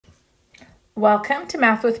Welcome to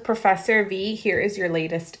Math with Professor V. Here is your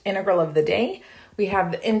latest integral of the day. We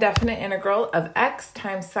have the indefinite integral of x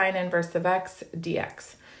times sine inverse of x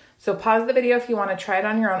dx. So pause the video if you want to try it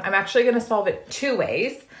on your own. I'm actually going to solve it two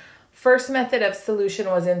ways. First method of solution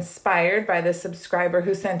was inspired by the subscriber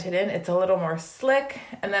who sent it in. It's a little more slick,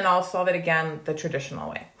 and then I'll solve it again the traditional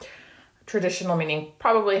way. Traditional meaning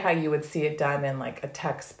probably how you would see it done in like a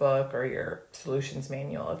textbook or your solutions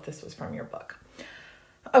manual if this was from your book.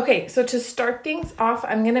 Okay, so to start things off,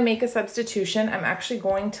 I'm going to make a substitution. I'm actually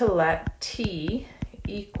going to let t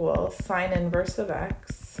equal sine inverse of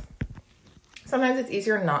x. Sometimes it's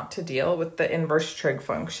easier not to deal with the inverse trig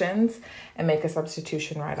functions and make a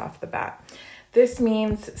substitution right off the bat. This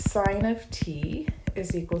means sine of t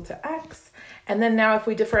is equal to x. And then now if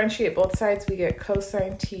we differentiate both sides, we get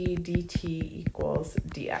cosine t dt equals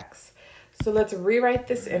dx. So let's rewrite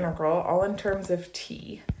this integral all in terms of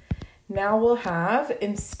t. Now we'll have,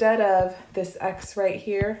 instead of this x right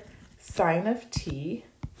here, sine of t.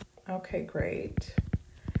 Okay, great.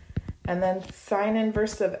 And then sine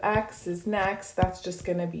inverse of x is next. That's just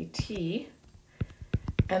going to be t.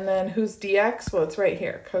 And then who's dx? Well, it's right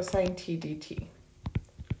here, cosine t dt.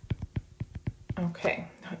 Okay,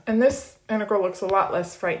 and this integral looks a lot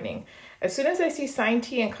less frightening. As soon as I see sine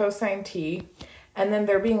t and cosine t, and then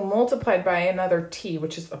they're being multiplied by another t,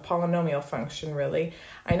 which is a polynomial function, really,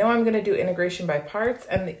 I know I'm going to do integration by parts,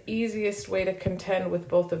 and the easiest way to contend with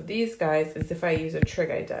both of these guys is if I use a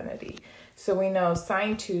trig identity. So we know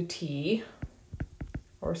sine 2t,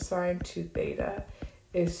 or sine 2 theta,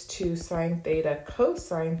 is 2 sine theta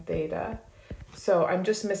cosine theta. So I'm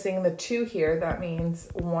just missing the 2 here. That means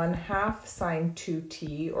 1/2 sine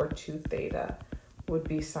 2t, or 2 theta, would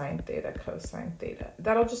be sine theta cosine theta.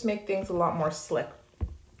 That'll just make things a lot more slick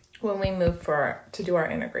when we move to do our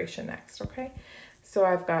integration next, okay? So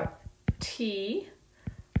I've got t,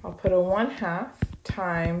 I'll put a 1/2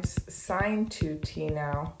 times sine 2t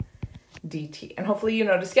now dt. And hopefully you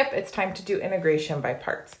notice, yep, it's time to do integration by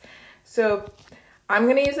parts. So I'm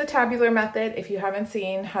going to use a tabular method. If you haven't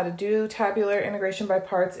seen how to do tabular integration by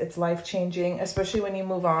parts, it's life-changing, especially when you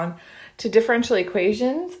move on to differential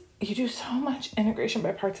equations. You do so much integration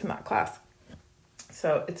by parts in that class.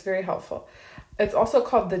 So it's very helpful. It's also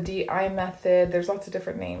called the DI method. There's lots of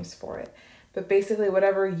different names for it. But basically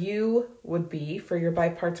whatever u would be for your by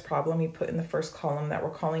parts problem, you put in the first column that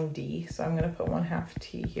we're calling d. So I'm going to put 1/2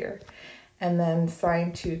 t here. And then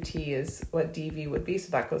sine 2t is what dv would be.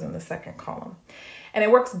 So that goes in the second column. And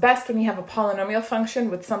it works best when you have a polynomial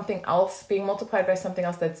function with something else being multiplied by something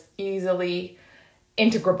else that's easily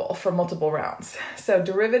integrable for multiple rounds. So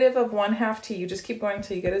derivative of 1/2 t, you just keep going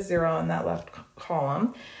until you get a 0 in that left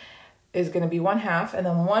column, is going to be 1/2, and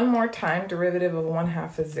then one more time derivative of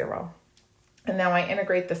 1/2 is 0. And now I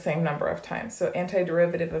integrate the same number of times. So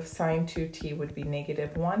antiderivative of sine 2t would be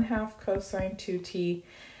negative 1/2 cosine 2t,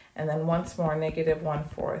 and then once more negative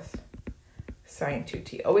 1/4 sine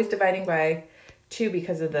 2t. Always dividing by 2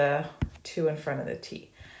 because of the 2 in front of the t.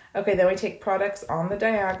 Okay, then we take products on the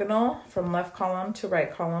diagonal from left column to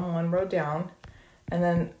right column, one row down, and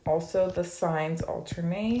then also the signs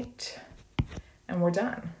alternate, and we're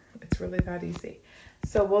done. It's really that easy.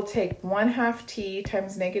 So we'll take 1/2 t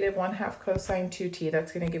times negative 1/2 cosine 2t.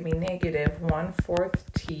 That's going to give me negative 1/4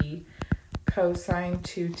 t cosine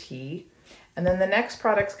 2t. And then the next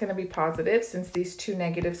product's going to be positive since these two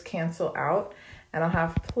negatives cancel out, and I'll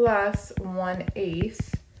have plus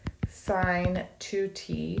 1/8 sine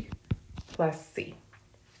 2t plus c.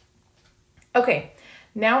 Okay,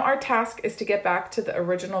 now our task is to get back to the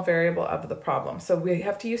original variable of the problem. So we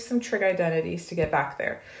have to use some trig identities to get back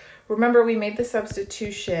there. Remember, we made the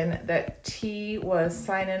substitution that t was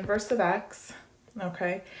sine inverse of x,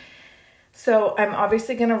 okay? So I'm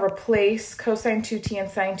obviously going to replace cosine 2t and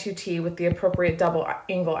sine 2t with the appropriate double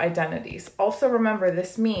angle identities. Also remember,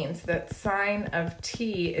 this means that sine of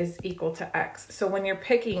t is equal to x. So when you're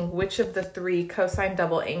picking which of the 3 cosine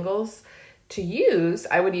double angles to use,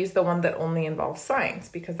 I would use the one that only involves sines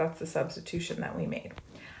because that's the substitution that we made.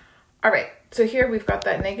 All right, so here we've got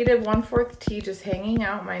that negative 1/4 t just hanging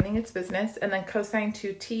out, minding its business, and then cosine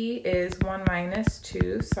 2t is 1 minus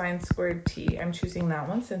 2 sine squared t. I'm choosing that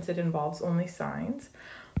one since it involves only sines,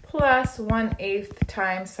 plus 1/8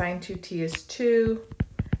 times sine 2t is 2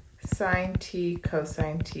 sine t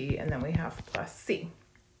cosine t, and then we have plus c.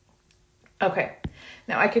 Okay,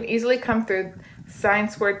 now I can easily come through. Sine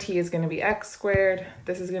squared t is going to be x squared,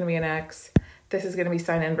 this is going to be an x, this is going to be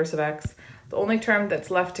sine inverse of x. The only term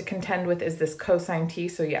that's left to contend with is this cosine t,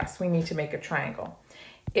 so yes, we need to make a triangle.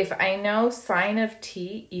 If I know sine of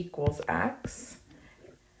t equals x,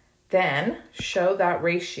 then show that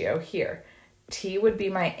ratio here. T would be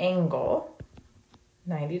my angle,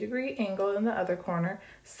 90-degree angle in the other corner.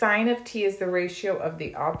 Sine of t is the ratio of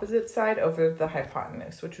the opposite side over the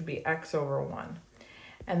hypotenuse, which would be x over 1.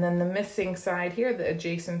 And then the missing side here, the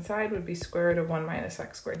adjacent side, would be square root of 1 minus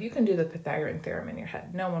x squared. You can do the Pythagorean theorem in your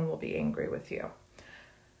head. No one will be angry with you.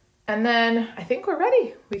 And then I think we're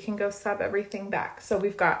ready. We can go sub everything back. So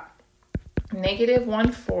we've got negative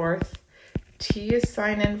 1/4 t is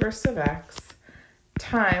sine inverse of x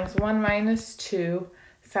times 1 minus 2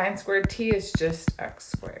 sine squared t is just x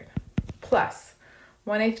squared, plus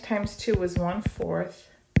 1/8 times 2 was 1/4,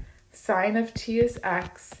 sine of t is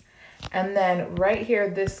x, and then right here,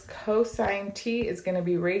 this cosine t is going to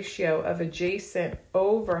be ratio of adjacent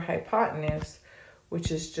over hypotenuse,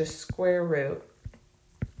 which is just square root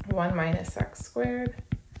 1 minus x squared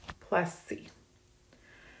plus c.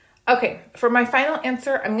 Okay, for my final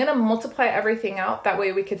answer, I'm going to multiply everything out. That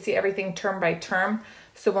way we can see everything term by term.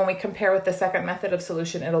 So when we compare with the second method of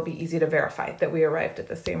solution, it'll be easy to verify that we arrived at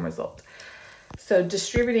the same result. So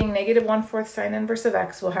distributing negative 1/4 sine inverse of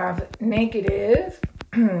x, we'll have negative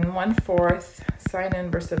 1/4 sine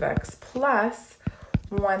inverse of x plus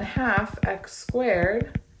 1/2 x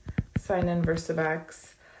squared sine inverse of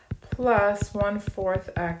x plus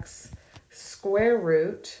 1/4 x square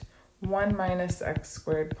root 1 minus x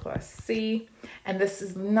squared plus c. And this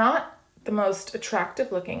is not the most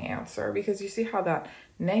attractive looking answer because you see how that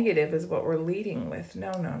negative is what we're leading with.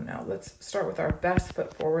 No. Let's start with our best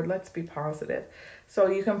foot forward. Let's be positive. So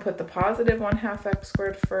you can put the positive 1/2 x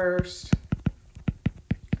squared first,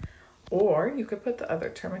 or you could put the other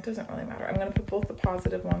term. It doesn't really matter. I'm going to put both the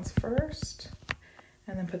positive ones first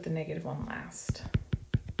and then put the negative one last.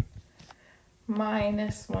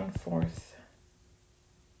 Minus 1/4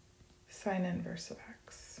 sine inverse of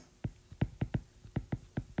x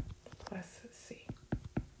plus c.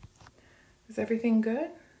 Is everything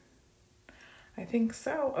good? I think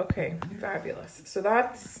so. Okay, fabulous. So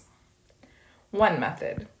that's one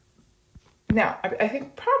method. Now, I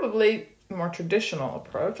think probably the more traditional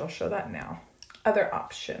approach, I'll show that now. Other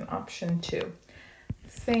option, option 2.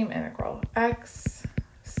 Same integral, x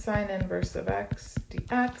sine inverse of x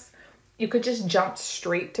dx. You could just jump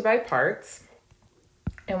straight to by parts.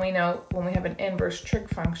 And we know when we have an inverse trig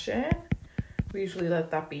function, we usually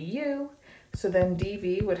let that be u. So then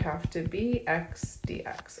dv would have to be x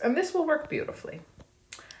dx. And this will work beautifully.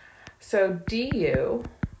 So du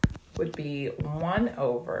would be 1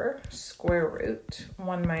 over square root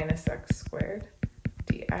 1 minus x squared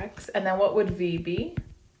dx. And then what would v be?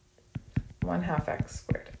 1/2 x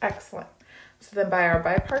squared. Excellent. So then by our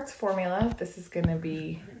by parts formula, this is going to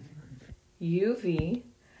be uv.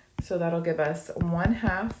 So that'll give us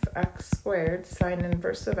 1/2 x squared sine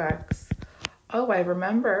inverse of x. Oh, I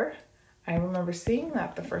remember seeing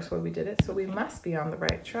that the first way we did it, so we must be on the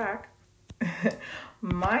right track.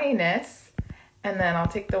 Minus, and then I'll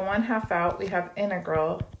take the 1/2 out. We have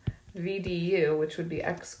integral v du, which would be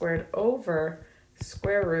x squared over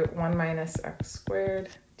square root 1 minus x squared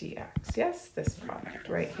dx. Yes, this product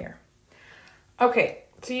right here. Okay,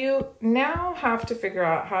 so you now have to figure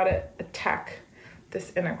out how to attack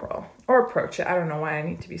this integral or approach it. I don't know why I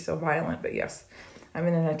need to be so violent, but yes, I'm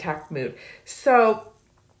in an attack mood. So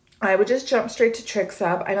I would just jump straight to trig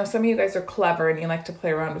sub. I know some of you guys are clever and you like to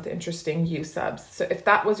play around with interesting u subs. So if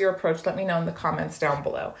that was your approach, let me know in the comments down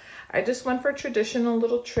below. I just went for traditional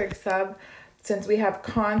little trig sub. Since we have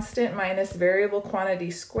constant minus variable quantity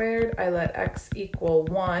squared, I let x equal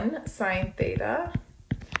 1 sine theta.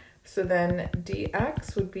 So then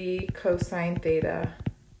dx would be cosine theta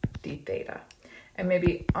d theta. And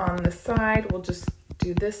maybe on the side, we'll just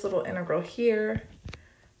do this little integral here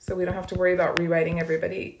so we don't have to worry about rewriting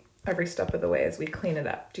every step of the way as we clean it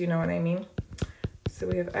up. Do you know what I mean? So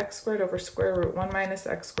we have x squared over square root 1 minus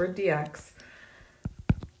x squared dx.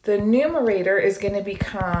 The numerator is going to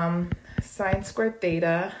become sine squared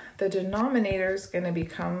theta. The denominator is going to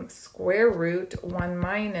become square root 1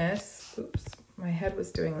 minus, oops, my head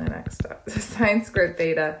was doing the next step, sine squared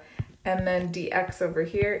theta. And then dx over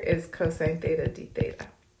here is cosine theta d theta.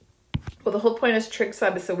 Well, the whole point is trig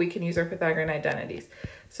sub is so we can use our Pythagorean identities.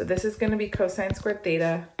 So this is going to be cosine squared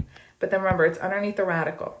theta, but then remember it's underneath the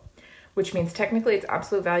radical, which means technically it's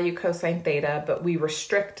absolute value cosine theta, but we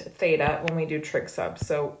restrict theta when we do trig sub,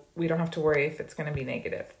 so we don't have to worry if it's going to be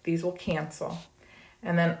negative. These will cancel.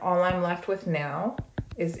 And then all I'm left with now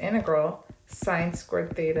is integral sine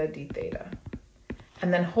squared theta d theta.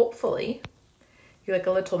 And then hopefully you're like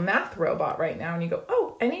a little math robot right now and you go,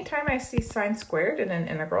 oh, anytime I see sine squared in an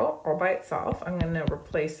integral all by itself, I'm going to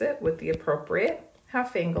replace it with the appropriate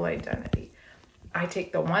half angle identity. I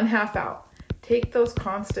take the 1/2 out. Take those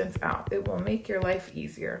constants out. It will make your life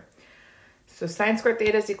easier. So sine squared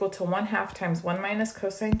theta is equal to 1/2 times 1 minus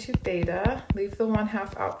cosine 2 theta. Leave the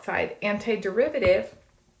 1/2 outside. Antiderivative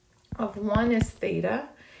of 1 is theta.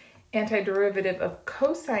 Antiderivative of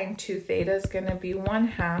cosine 2 theta is going to be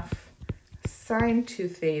 1/2 sine 2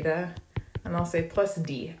 theta. And I'll say plus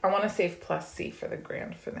d. I want to save plus c for the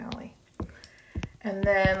grand finale. And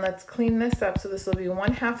then let's clean this up. So this will be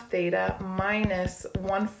 1/2 theta minus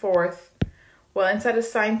 1/4. Well, instead of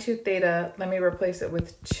sine 2 theta, let me replace it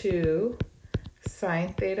with 2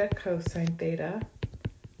 sine theta cosine theta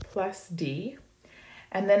plus d.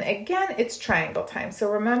 And then again, it's triangle time. So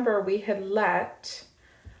remember, we had let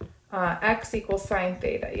x equals sine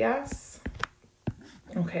theta, yes?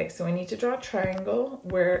 Okay, so we need to draw a triangle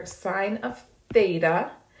where sine of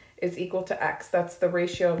theta is equal to x. That's the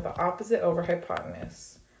ratio of the opposite over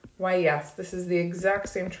hypotenuse. Why, yes, this is the exact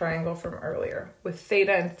same triangle from earlier with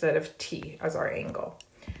theta instead of t as our angle.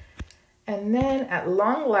 And then at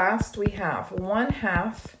long last, we have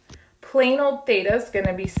 1/2 plain old theta is going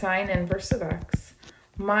to be sine inverse of x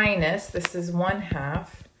minus, this is 1/2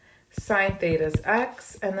 sine theta is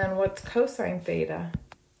x, and then what's cosine theta?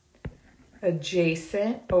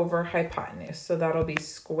 Adjacent over hypotenuse. So that'll be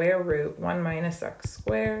square root 1 minus x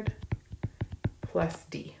squared plus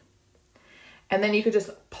d. And then you could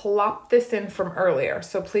just plop this in from earlier.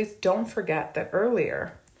 So please don't forget that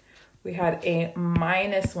earlier we had a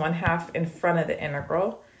minus 1/2 in front of the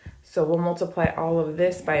integral. So we'll multiply all of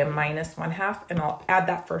this by a minus 1/2, and I'll add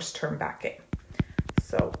that first term back in.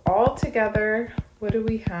 So all together, what do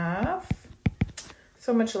we have?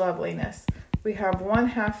 So much loveliness. We have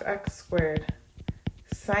 1/2 x squared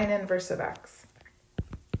sine inverse of x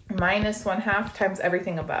minus 1/2 times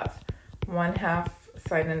everything above. 1/2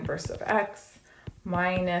 sine inverse of x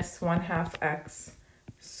minus 1/2 x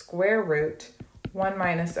square root 1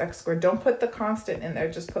 minus x squared. Don't put the constant in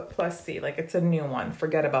there, just put plus c, like it's a new one.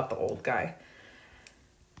 Forget about the old guy.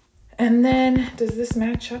 And then, does this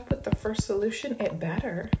match up with the first solution? It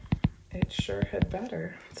better. It sure had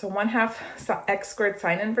better. So 1/2 x squared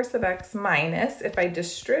sine inverse of x minus, if I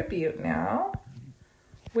distribute now,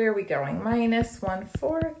 where are we going? Minus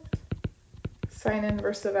 1/4 sine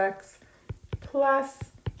inverse of x plus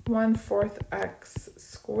 1/4 x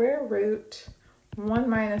square root 1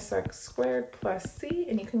 minus x squared plus c,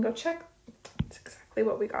 and you can go check. It's exactly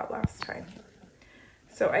what we got last time.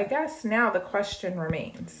 So I guess now the question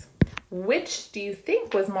remains, which do you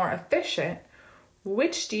think was more efficient?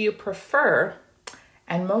 Which do you prefer?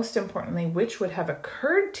 And most importantly, which would have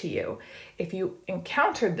occurred to you if you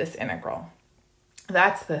encountered this integral?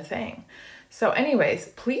 That's the thing. So anyways,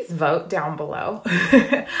 please vote down below.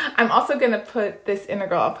 I'm also going to put this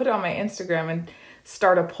integral, I'll put it on my Instagram and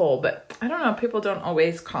start a poll, but I don't know, people don't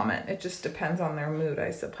always comment. It just depends on their mood,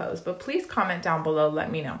 I suppose. But please comment down below,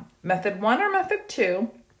 let me know. Method 1 or method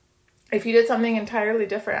 2. If you did something entirely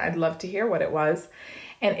different, I'd love to hear what it was.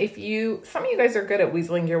 And if some of you guys are good at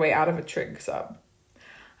weaseling your way out of a trig sub.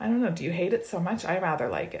 I don't know, do you hate it so much? I rather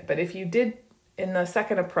like it. But if you did in the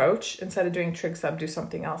second approach, instead of doing trig sub, do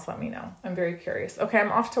something else, let me know. I'm very curious. Okay,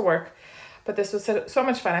 I'm off to work. But this was so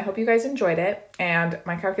much fun. I hope you guys enjoyed it. And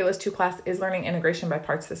my Calculus 2 class is learning integration by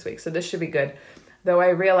parts this week. So this should be good. Though I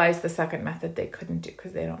realized the second method they couldn't do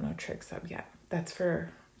because they don't know trig sub yet. That's for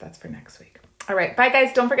next week. All right. Bye,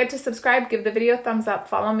 guys. Don't forget to subscribe. Give the video a thumbs up.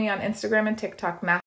 Follow me on Instagram and TikTok,